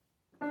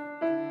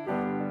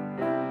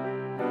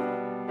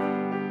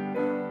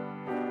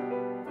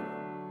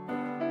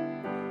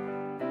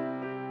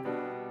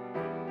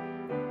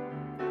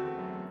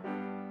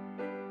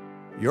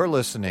You're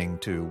listening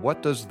to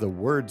What Does the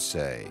Word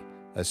Say?,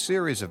 a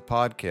series of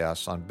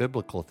podcasts on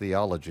biblical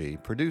theology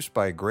produced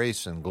by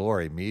Grace and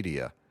Glory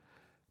Media.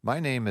 My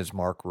name is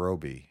Mark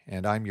Roby,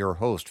 and I'm your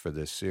host for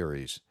this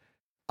series.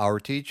 Our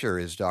teacher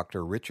is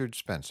Dr. Richard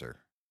Spencer.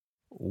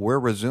 We're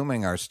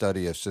resuming our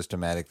study of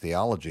systematic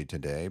theology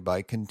today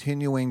by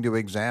continuing to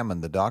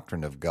examine the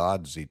doctrine of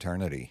God's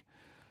eternity.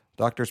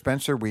 Dr.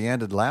 Spencer, we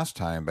ended last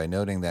time by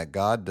noting that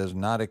God does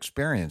not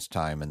experience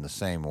time in the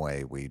same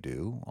way we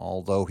do,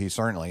 although he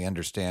certainly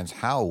understands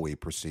how we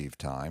perceive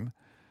time.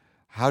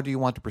 How do you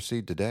want to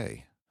proceed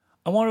today?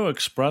 I want to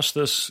express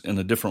this in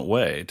a different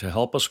way to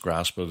help us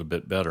grasp it a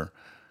bit better.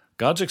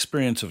 God's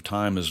experience of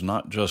time is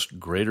not just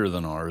greater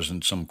than ours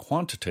in some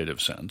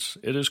quantitative sense,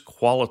 it is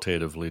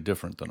qualitatively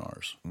different than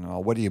ours.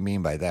 What do you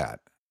mean by that?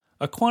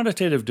 A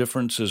quantitative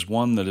difference is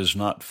one that is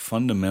not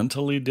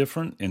fundamentally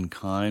different in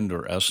kind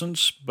or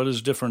essence, but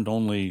is different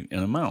only in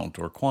amount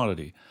or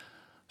quantity.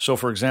 So,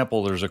 for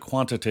example, there's a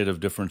quantitative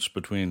difference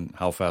between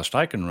how fast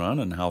I can run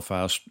and how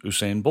fast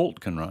Usain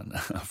Bolt can run.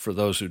 For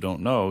those who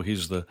don't know,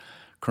 he's the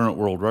current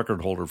world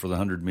record holder for the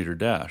 100-meter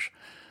dash.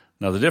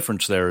 Now, the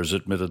difference there is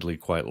admittedly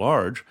quite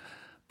large,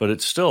 but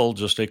it's still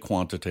just a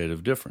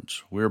quantitative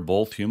difference. We're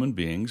both human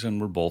beings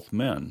and we're both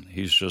men.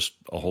 He's just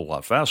a whole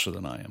lot faster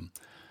than I am.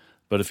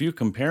 But if you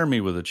compare me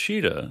with a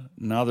cheetah,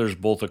 now there's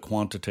both a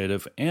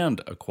quantitative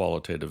and a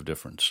qualitative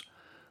difference.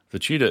 The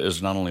cheetah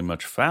is not only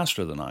much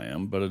faster than I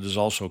am, but it is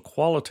also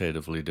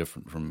qualitatively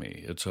different from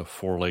me. It's a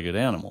four-legged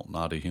animal,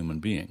 not a human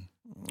being.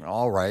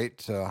 All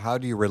right. How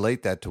do you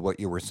relate that to what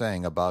you were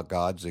saying about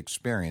God's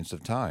experience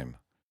of time?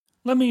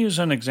 Let me use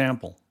an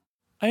example.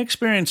 I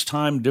experience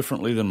time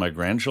differently than my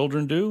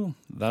grandchildren do.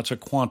 That's a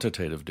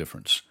quantitative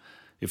difference.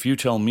 If you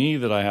tell me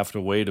that I have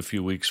to wait a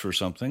few weeks for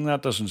something,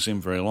 that doesn't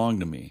seem very long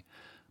to me.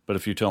 But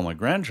if you tell my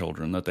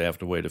grandchildren that they have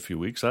to wait a few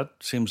weeks, that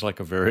seems like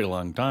a very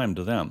long time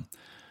to them.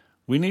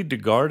 We need to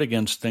guard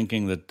against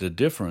thinking that the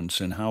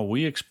difference in how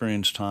we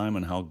experience time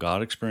and how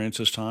God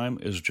experiences time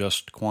is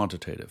just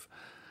quantitative.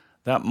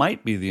 That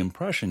might be the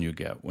impression you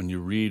get when you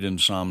read in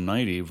Psalm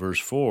 90, verse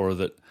 4,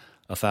 that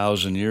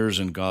 1,000 years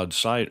in God's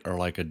sight are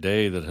like a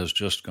day that has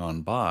just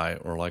gone by,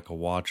 or like a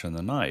watch in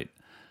the night.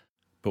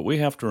 But we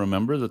have to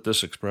remember that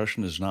this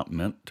expression is not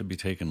meant to be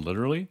taken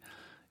literally.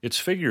 It's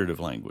figurative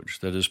language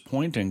that is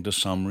pointing to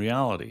some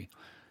reality.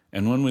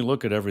 And when we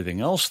look at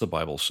everything else the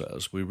Bible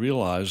says, we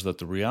realize that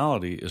the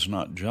reality is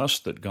not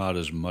just that God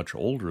is much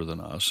older than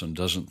us and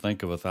doesn't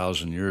think of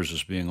 1,000 years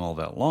as being all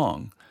that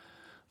long.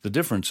 The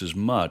difference is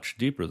much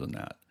deeper than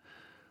that.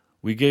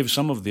 We gave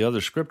some of the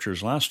other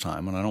scriptures last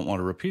time, and I don't want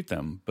to repeat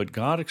them, but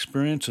God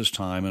experiences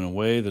time in a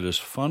way that is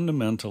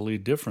fundamentally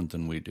different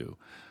than we do,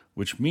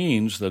 which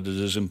means that it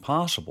is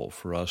impossible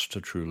for us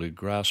to truly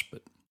grasp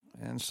it.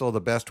 And so the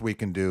best we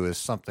can do is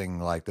something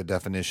like the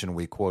definition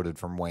we quoted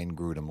from Wayne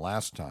Grudem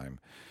last time,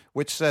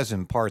 which says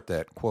in part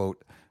that,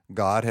 quote,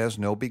 God has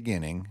no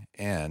beginning,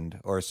 end,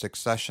 or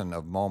succession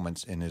of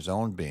moments in his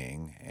own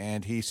being,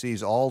 and he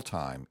sees all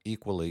time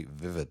equally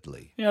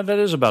vividly. Yeah, that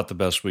is about the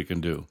best we can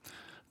do.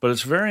 But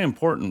it's very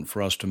important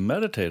for us to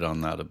meditate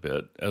on that a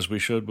bit, as we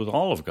should with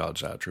all of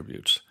God's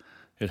attributes.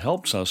 It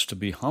helps us to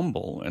be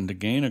humble and to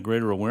gain a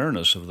greater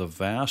awareness of the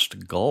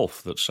vast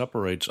gulf that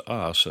separates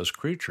us as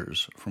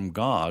creatures from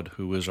God,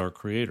 who is our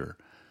Creator.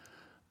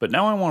 But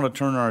now I want to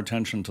turn our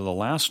attention to the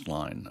last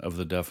line of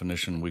the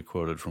definition we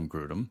quoted from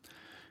Grudem.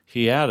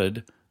 He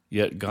added,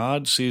 "Yet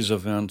God sees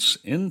events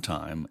in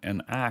time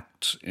and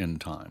acts in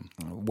time."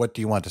 What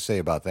do you want to say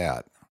about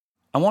that?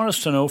 I want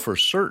us to know for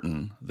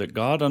certain that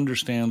God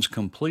understands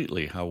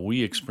completely how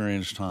we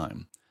experience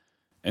time.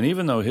 And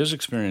even though his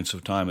experience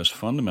of time is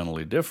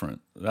fundamentally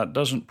different, that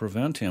doesn't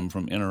prevent him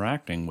from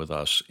interacting with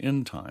us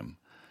in time.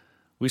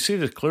 We see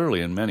this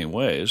clearly in many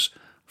ways.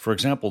 For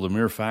example, the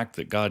mere fact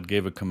that God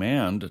gave a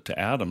command to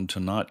Adam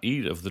to not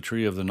eat of the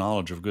tree of the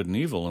knowledge of good and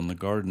evil in the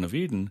Garden of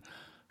Eden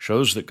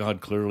shows that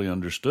God clearly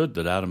understood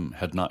that Adam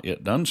had not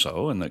yet done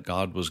so, and that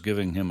God was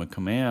giving him a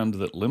command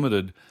that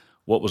limited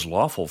what was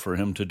lawful for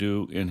him to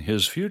do in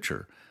his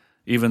future,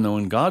 even though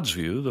in God's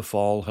view the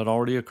fall had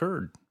already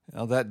occurred.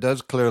 Now, that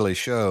does clearly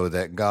show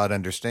that God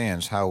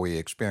understands how we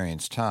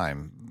experience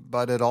time,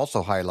 but it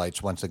also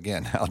highlights once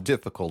again how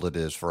difficult it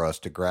is for us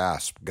to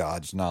grasp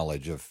God's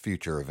knowledge of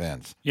future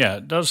events. Yeah,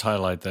 it does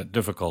highlight that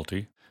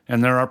difficulty,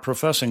 and there are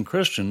professing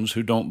Christians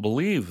who don't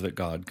believe that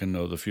God can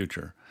know the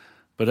future.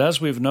 But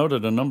as we've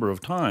noted a number of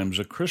times,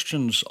 a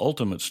Christian's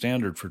ultimate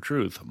standard for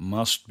truth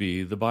must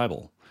be the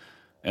Bible,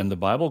 and the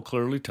Bible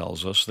clearly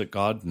tells us that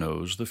God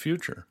knows the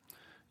future.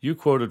 You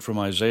quoted from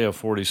Isaiah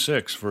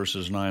 46,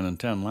 verses 9 and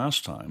 10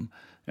 last time,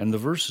 and the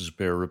verses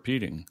bear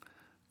repeating.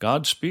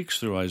 God speaks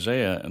through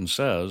Isaiah and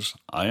says,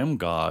 "I am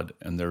God,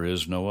 and there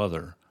is no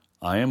other.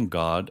 I am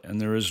God, and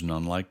there is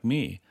none like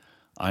me.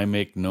 I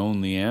make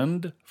known the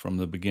end from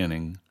the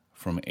beginning,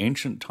 from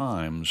ancient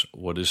times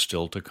what is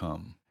still to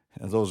come."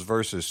 And those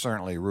verses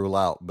certainly rule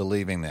out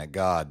believing that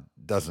God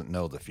doesn't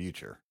know the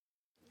future.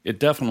 It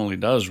definitely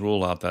does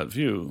rule out that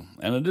view,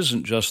 and it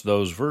isn't just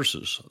those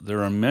verses.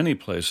 There are many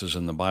places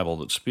in the Bible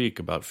that speak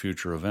about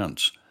future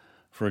events.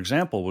 For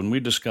example, when we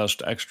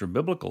discussed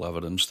extra-biblical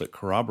evidence that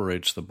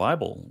corroborates the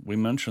Bible, we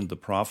mentioned the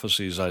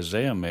prophecies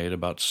Isaiah made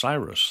about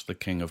Cyrus, the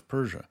king of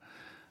Persia.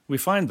 We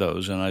find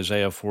those in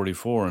Isaiah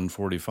 44 and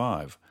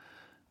 45.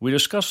 We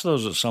discussed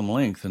those at some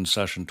length in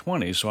Session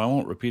 20, so I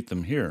won't repeat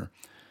them here.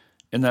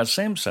 In that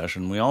same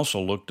session, we also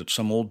looked at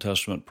some Old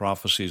Testament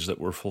prophecies that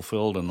were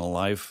fulfilled in the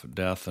life,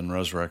 death, and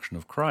resurrection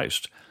of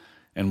Christ,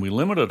 and we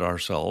limited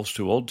ourselves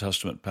to Old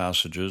Testament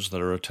passages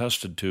that are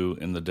attested to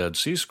in the Dead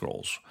Sea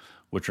Scrolls,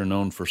 which are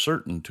known for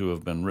certain to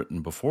have been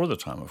written before the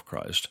time of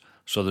Christ,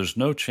 so there's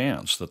no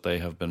chance that they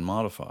have been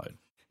modified.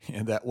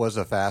 Yeah, that was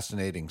a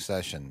fascinating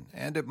session,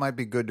 and it might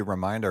be good to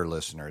remind our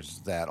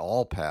listeners that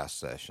all past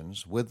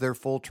sessions, with their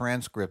full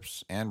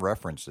transcripts and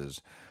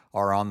references,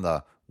 are on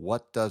the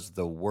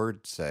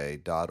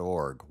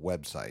whatdoesthewordsay.org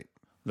website.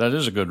 That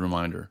is a good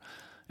reminder.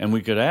 And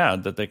we could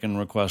add that they can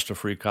request a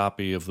free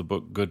copy of the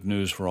book Good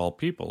News for All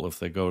People if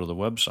they go to the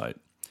website.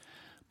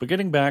 But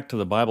getting back to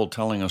the Bible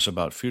telling us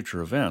about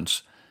future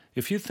events,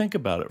 if you think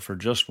about it for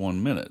just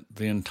 1 minute,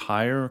 the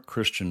entire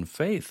Christian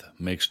faith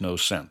makes no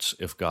sense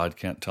if God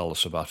can't tell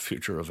us about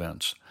future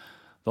events.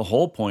 The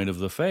whole point of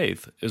the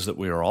faith is that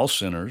we are all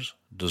sinners,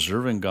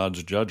 deserving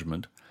God's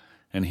judgment,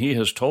 and He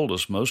has told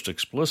us most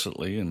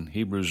explicitly in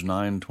Hebrews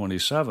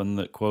 9:27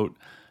 that, quote,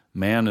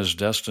 man is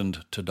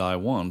destined to die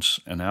once,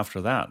 and after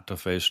that to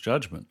face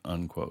judgment,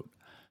 unquote.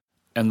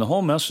 And the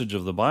whole message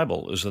of the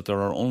Bible is that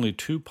there are only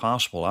two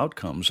possible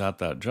outcomes at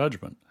that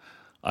judgment.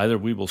 Either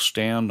we will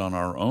stand on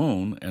our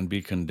own and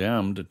be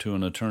condemned to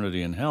an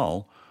eternity in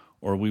hell,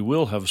 or we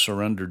will have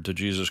surrendered to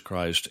Jesus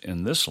Christ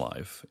in this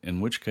life,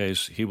 in which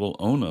case He will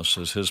own us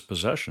as His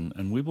possession,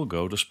 and we will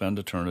go to spend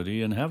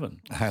eternity in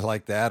heaven. I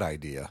like that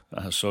idea.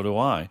 So do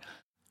I.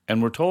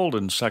 And we're told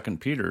in 2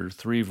 Peter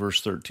 3, verse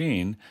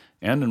 13,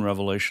 and in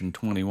Revelation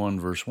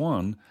 21, verse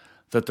 1,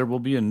 that there will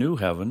be a new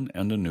heaven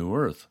and a new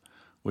earth,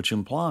 which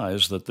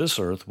implies that this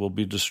earth will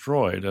be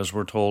destroyed, as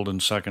we're told in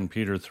 2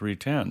 Peter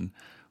 3:10,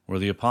 where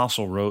the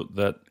apostle wrote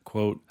that,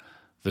 quote,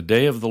 the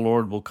day of the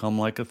Lord will come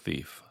like a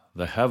thief.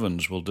 The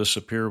heavens will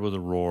disappear with a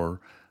roar.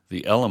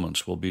 The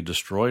elements will be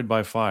destroyed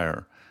by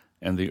fire,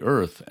 and the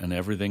earth and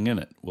everything in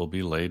it will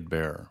be laid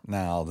bare.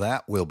 Now,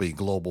 that will be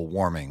global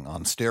warming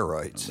on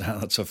steroids.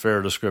 That's a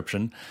fair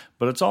description,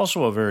 but it's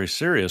also a very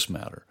serious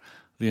matter.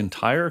 The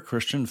entire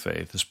Christian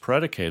faith is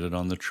predicated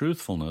on the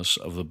truthfulness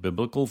of the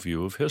biblical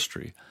view of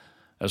history.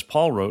 As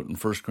Paul wrote in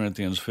 1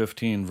 Corinthians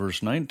 15,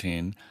 verse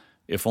 19,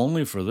 if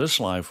only for this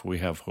life we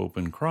have hope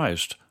in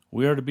Christ,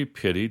 we are to be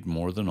pitied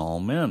more than all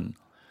men.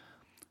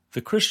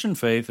 The Christian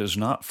faith is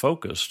not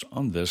focused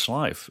on this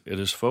life. It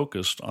is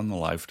focused on the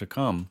life to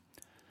come.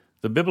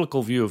 The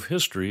biblical view of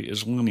history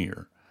is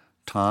linear.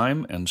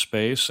 Time and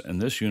space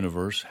and this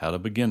universe had a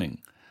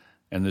beginning,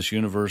 and this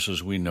universe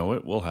as we know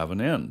it will have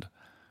an end.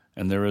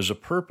 And there is a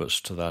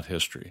purpose to that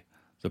history.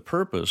 The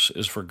purpose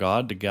is for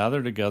God to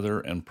gather together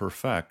and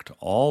perfect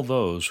all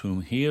those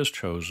whom He has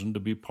chosen to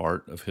be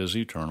part of His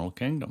eternal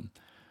kingdom.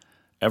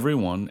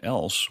 Everyone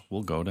else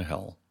will go to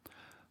hell,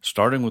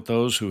 starting with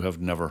those who have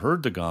never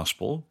heard the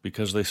gospel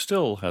because they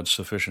still had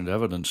sufficient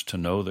evidence to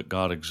know that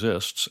God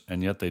exists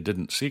and yet they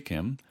didn't seek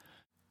Him,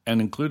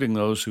 and including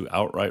those who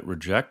outright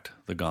reject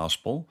the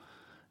gospel,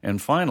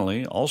 and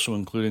finally also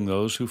including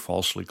those who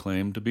falsely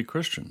claim to be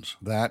Christians.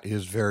 That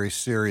is very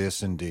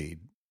serious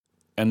indeed.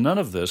 And none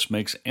of this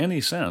makes any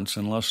sense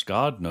unless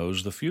God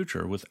knows the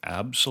future with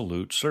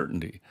absolute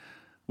certainty,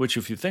 which,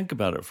 if you think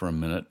about it for a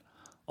minute,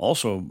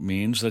 also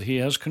means that He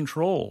has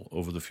control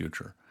over the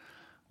future.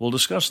 We'll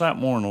discuss that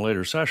more in a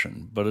later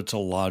session, but it's a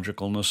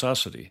logical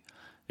necessity.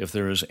 If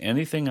there is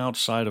anything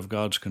outside of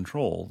God's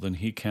control, then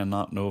He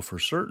cannot know for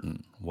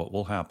certain what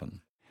will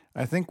happen.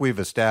 I think we've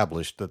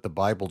established that the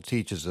Bible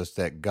teaches us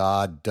that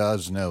God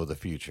does know the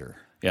future.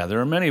 Yeah,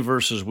 there are many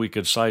verses we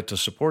could cite to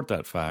support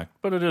that fact,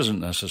 but it isn't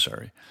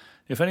necessary.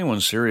 If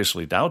anyone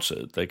seriously doubts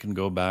it, they can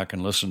go back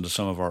and listen to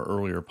some of our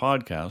earlier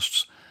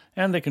podcasts,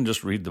 and they can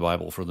just read the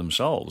Bible for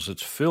themselves.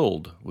 It's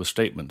filled with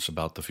statements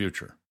about the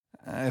future.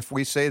 If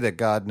we say that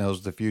God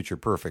knows the future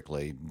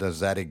perfectly, does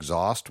that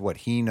exhaust what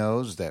He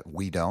knows that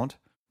we don't?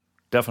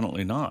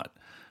 Definitely not.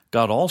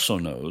 God also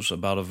knows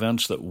about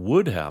events that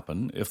would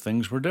happen if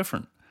things were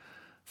different.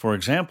 For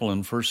example,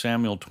 in 1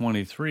 Samuel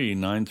 23,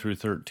 9 through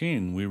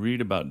 13, we read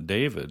about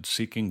David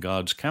seeking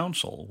God's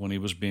counsel when he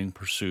was being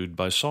pursued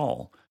by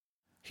Saul.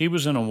 He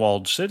was in a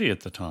walled city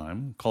at the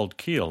time called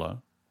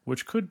Keilah,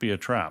 which could be a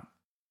trap.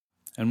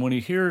 And when he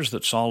hears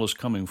that Saul is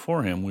coming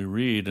for him, we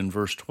read in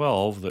verse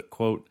 12 that,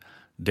 quote,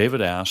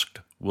 David asked,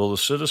 will the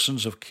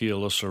citizens of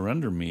Keilah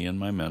surrender me and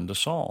my men to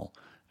Saul?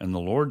 And the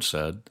Lord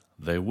said,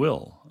 they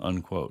will,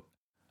 unquote.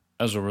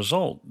 As a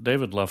result,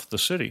 David left the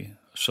city,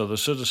 so the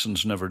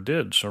citizens never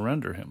did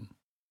surrender him.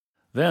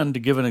 Then, to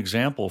give an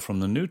example from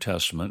the New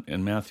Testament,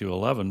 in Matthew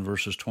 11,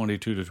 verses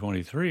 22 to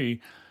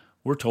 23,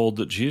 we're told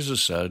that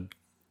Jesus said,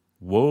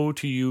 woe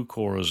to you,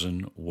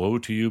 Chorazin, woe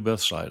to you,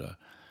 Bethsaida.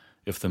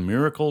 If the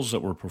miracles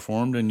that were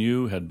performed in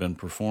you had been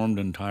performed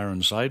in Tyre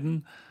and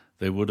Sidon,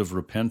 they would have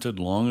repented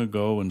long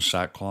ago in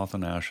sackcloth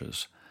and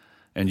ashes.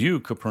 And you,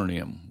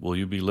 Capernaum, will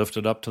you be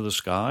lifted up to the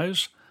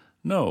skies?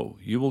 No,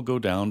 you will go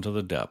down to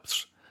the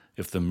depths.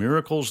 If the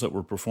miracles that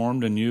were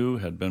performed in you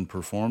had been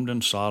performed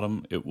in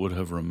Sodom, it would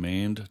have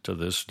remained to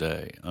this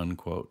day,"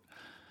 unquote,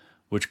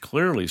 which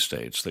clearly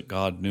states that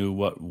God knew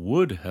what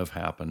would have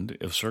happened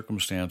if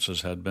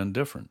circumstances had been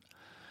different.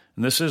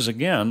 And this is,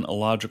 again, a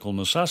logical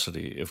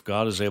necessity if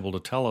God is able to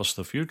tell us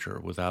the future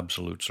with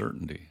absolute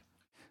certainty.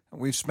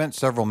 We've spent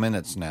several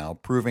minutes now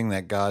proving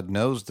that God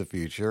knows the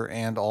future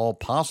and all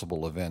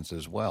possible events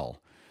as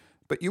well.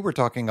 But you were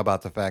talking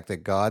about the fact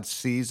that God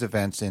sees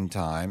events in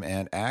time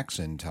and acts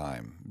in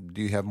time.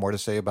 Do you have more to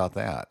say about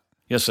that?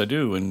 Yes, I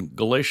do. In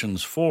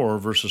Galatians 4,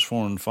 verses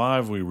 4 and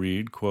 5, we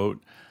read,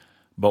 quote,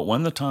 "But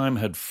when the time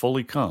had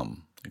fully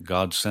come,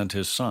 God sent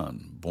his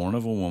Son, born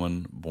of a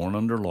woman, born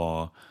under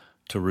law,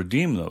 to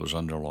redeem those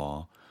under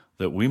law,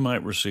 that we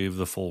might receive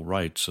the full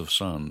rights of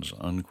sons,"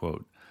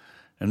 unquote.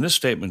 And this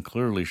statement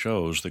clearly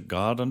shows that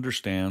God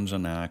understands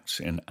and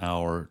acts in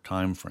our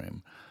time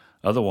frame.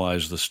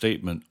 Otherwise, the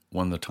statement,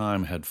 "when the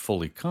time had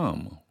fully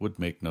come," would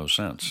make no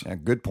sense. Yeah,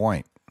 good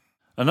point.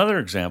 Another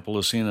example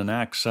is seen in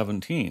Acts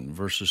 17,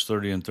 verses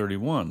 30 and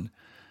 31.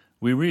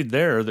 We read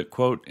there that,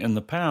 quote, "In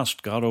the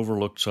past God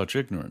overlooked such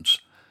ignorance,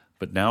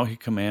 but now he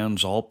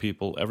commands all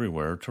people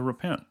everywhere to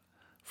repent.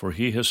 For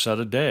he has set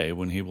a day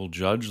when he will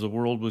judge the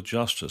world with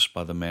justice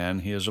by the man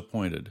he has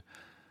appointed.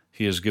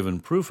 He has given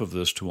proof of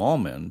this to all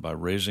men by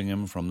raising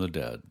him from the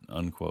dead,"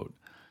 unquote.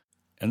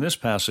 And this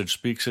passage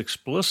speaks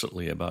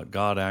explicitly about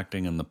God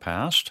acting in the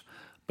past,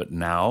 but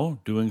now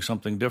doing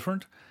something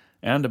different,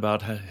 and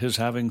about his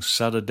having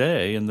set a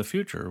day in the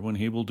future when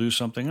he will do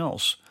something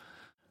else.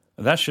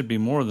 That should be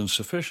more than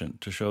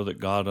sufficient to show that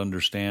God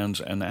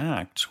understands and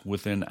acts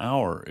within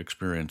our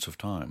experience of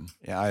time.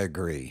 Yeah, I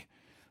agree.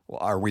 Well,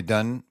 are we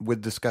done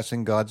with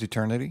discussing God's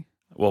eternity?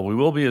 Well, we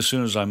will be as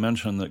soon as I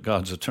mention that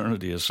God's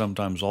eternity is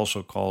sometimes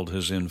also called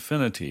his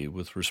infinity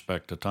with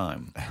respect to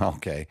time.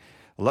 Okay.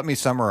 Let me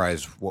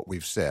summarize what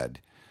we've said.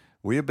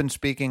 We have been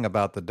speaking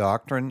about the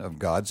doctrine of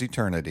God's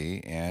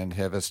eternity and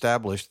have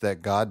established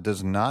that God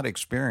does not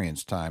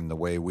experience time the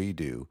way we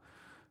do.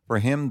 For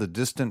him, the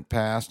distant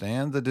past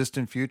and the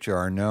distant future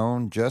are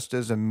known just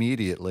as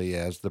immediately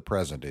as the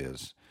present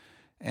is.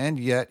 And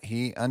yet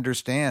he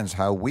understands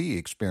how we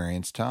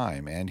experience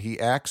time, and he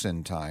acts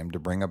in time to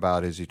bring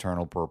about his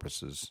eternal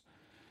purposes.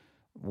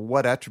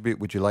 What attribute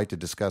would you like to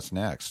discuss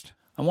next?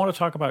 I want to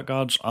talk about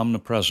God's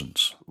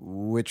omnipresence.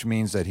 Which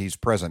means that he's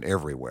present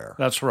everywhere.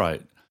 That's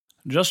right.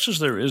 Just as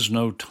there is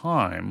no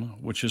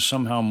time, which is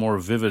somehow more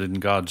vivid in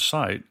God's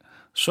sight,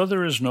 so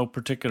there is no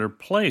particular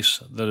place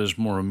that is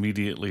more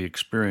immediately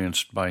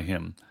experienced by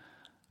him.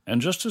 And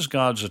just as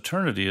God's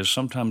eternity is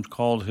sometimes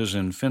called his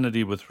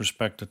infinity with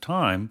respect to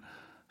time,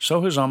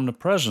 so his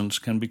omnipresence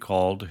can be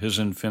called his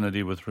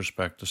infinity with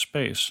respect to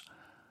space.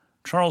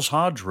 Charles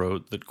Hodge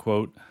wrote that,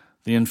 quote,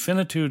 "The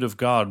infinitude of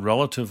God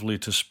relatively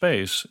to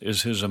space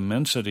is his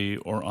immensity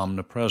or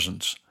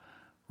omnipresence.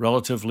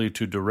 Relatively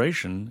to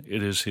duration,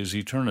 it is his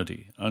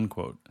eternity,"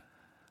 unquote.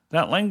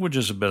 That language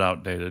is a bit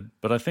outdated,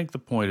 but I think the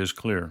point is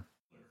clear.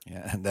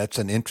 Yeah, that's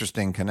an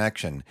interesting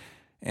connection.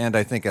 And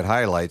I think it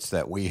highlights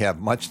that we have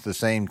much the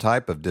same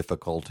type of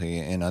difficulty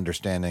in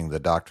understanding the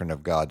doctrine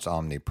of God's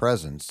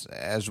omnipresence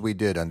as we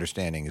did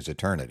understanding his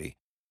eternity.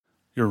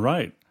 You're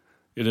right.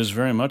 It is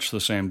very much the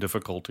same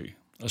difficulty,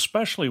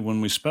 especially when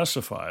we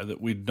specify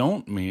that we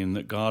don't mean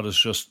that God is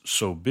just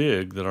so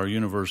big that our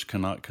universe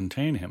cannot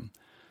contain him.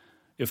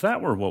 If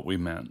that were what we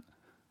meant,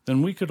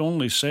 then we could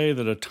only say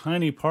that a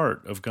tiny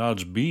part of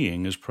God's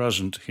being is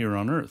present here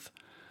on earth.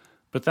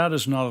 But that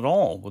is not at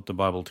all what the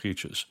Bible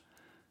teaches.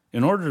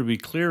 In order to be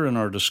clear in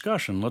our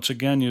discussion, let's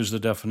again use the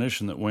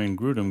definition that Wayne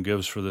Grudem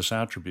gives for this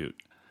attribute.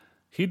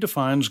 He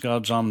defines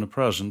God's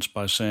omnipresence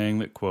by saying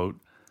that, quote,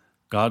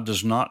 "God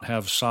does not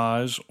have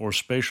size or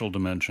spatial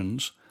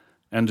dimensions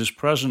and is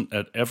present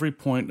at every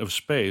point of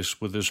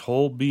space with his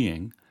whole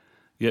being,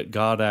 yet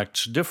God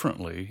acts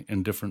differently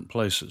in different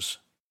places."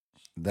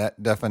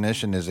 That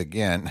definition is,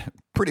 again,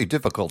 pretty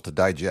difficult to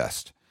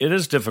digest. It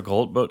is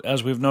difficult, but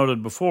as we've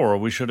noted before,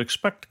 we should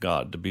expect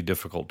God to be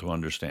difficult to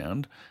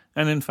understand,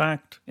 and in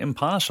fact,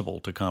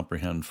 impossible to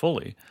comprehend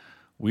fully.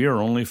 We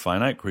are only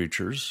finite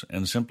creatures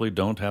and simply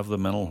don't have the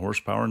mental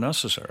horsepower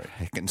necessary.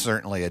 I can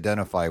certainly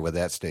identify with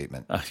that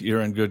statement.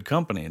 You're in good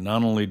company.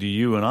 Not only do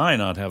you and I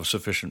not have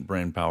sufficient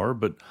brain power,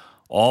 but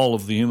all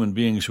of the human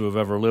beings who have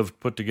ever lived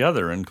put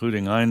together,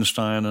 including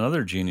Einstein and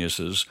other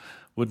geniuses,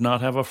 would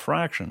not have a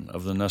fraction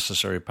of the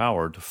necessary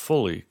power to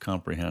fully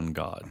comprehend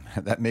God.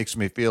 That makes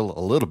me feel a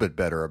little bit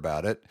better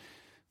about it.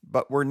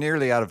 But we're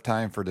nearly out of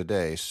time for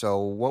today, so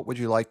what would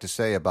you like to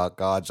say about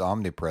God's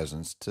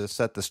omnipresence to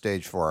set the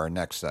stage for our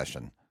next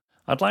session?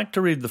 I'd like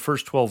to read the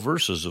first 12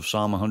 verses of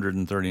Psalm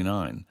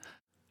 139.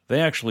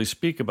 They actually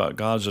speak about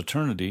God's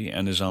eternity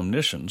and his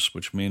omniscience,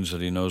 which means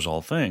that he knows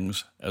all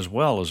things, as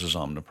well as his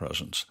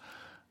omnipresence.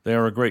 They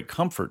are a great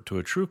comfort to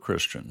a true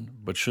Christian,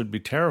 but should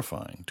be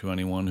terrifying to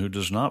anyone who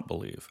does not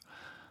believe.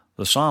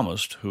 The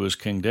psalmist, who is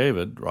King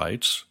David,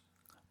 writes,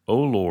 "O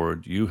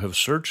Lord, you have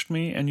searched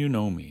me and you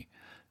know me.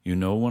 You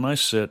know when I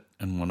sit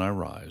and when I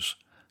rise.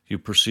 You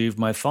perceive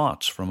my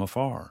thoughts from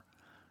afar.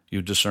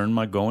 You discern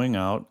my going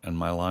out and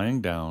my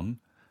lying down.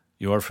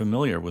 You are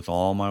familiar with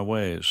all my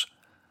ways.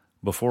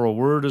 Before a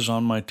word is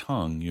on my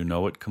tongue, you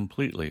know it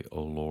completely,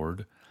 O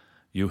Lord.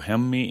 You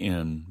hem me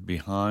in,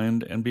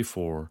 behind and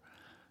before.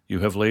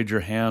 You have laid your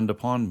hand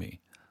upon me.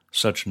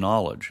 Such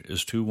knowledge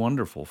is too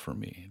wonderful for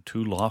me,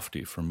 too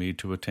lofty for me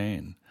to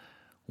attain.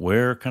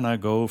 Where can I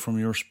go from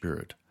your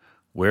spirit?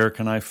 Where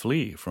can I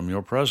flee from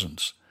your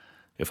presence?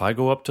 If I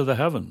go up to the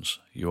heavens,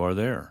 you are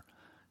there.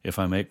 If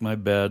I make my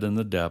bed in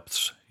the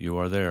depths, you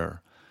are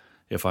there.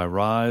 If I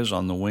rise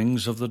on the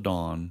wings of the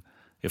dawn,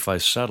 if I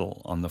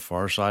settle on the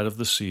far side of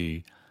the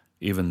sea,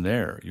 even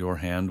there your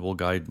hand will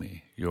guide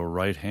me, your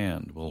right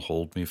hand will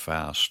hold me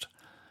fast.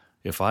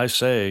 If I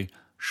say,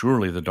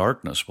 surely the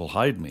darkness will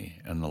hide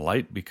me, and the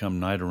light become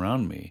night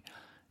around me,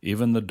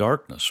 even the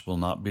darkness will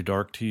not be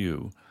dark to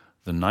you.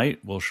 The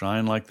night will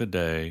shine like the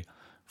day,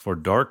 for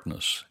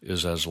darkness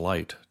is as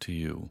light to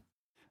you.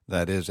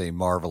 That is a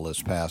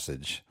marvelous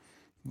passage.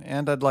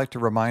 And I'd like to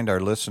remind our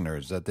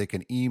listeners that they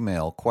can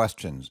email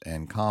questions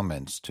and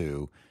comments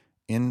to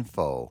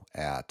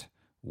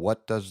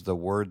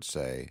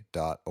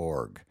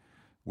info@whatdoesthewordsay.org.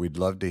 We'd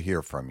love to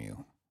hear from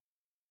you.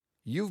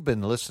 You've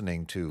been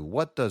listening to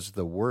What Does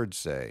the Word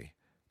Say?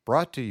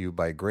 Brought to you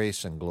by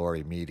Grace and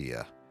Glory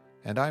Media.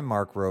 And I'm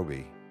Mark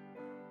Roby.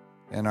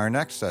 In our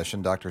next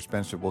session, Dr.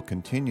 Spencer will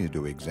continue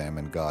to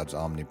examine God's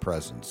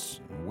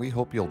omnipresence. We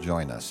hope you'll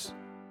join us.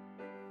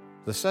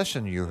 The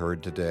session you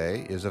heard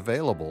today is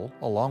available,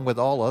 along with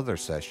all other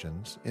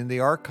sessions, in the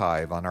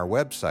archive on our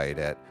website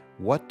at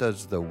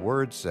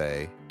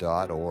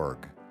whatdoesthewordsay.org.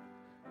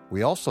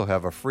 We also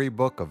have a free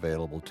book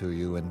available to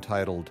you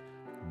entitled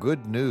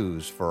Good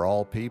News for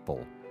All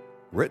People,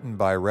 written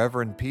by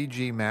Reverend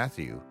P.G.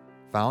 Matthew,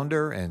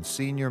 founder and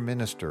senior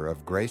minister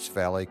of Grace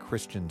Valley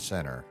Christian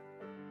Center.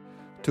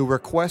 To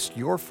request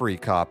your free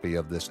copy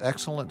of this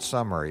excellent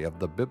summary of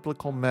the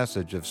biblical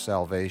message of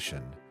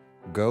salvation,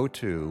 go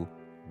to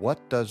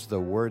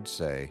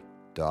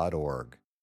whatdoesthewordsay.org.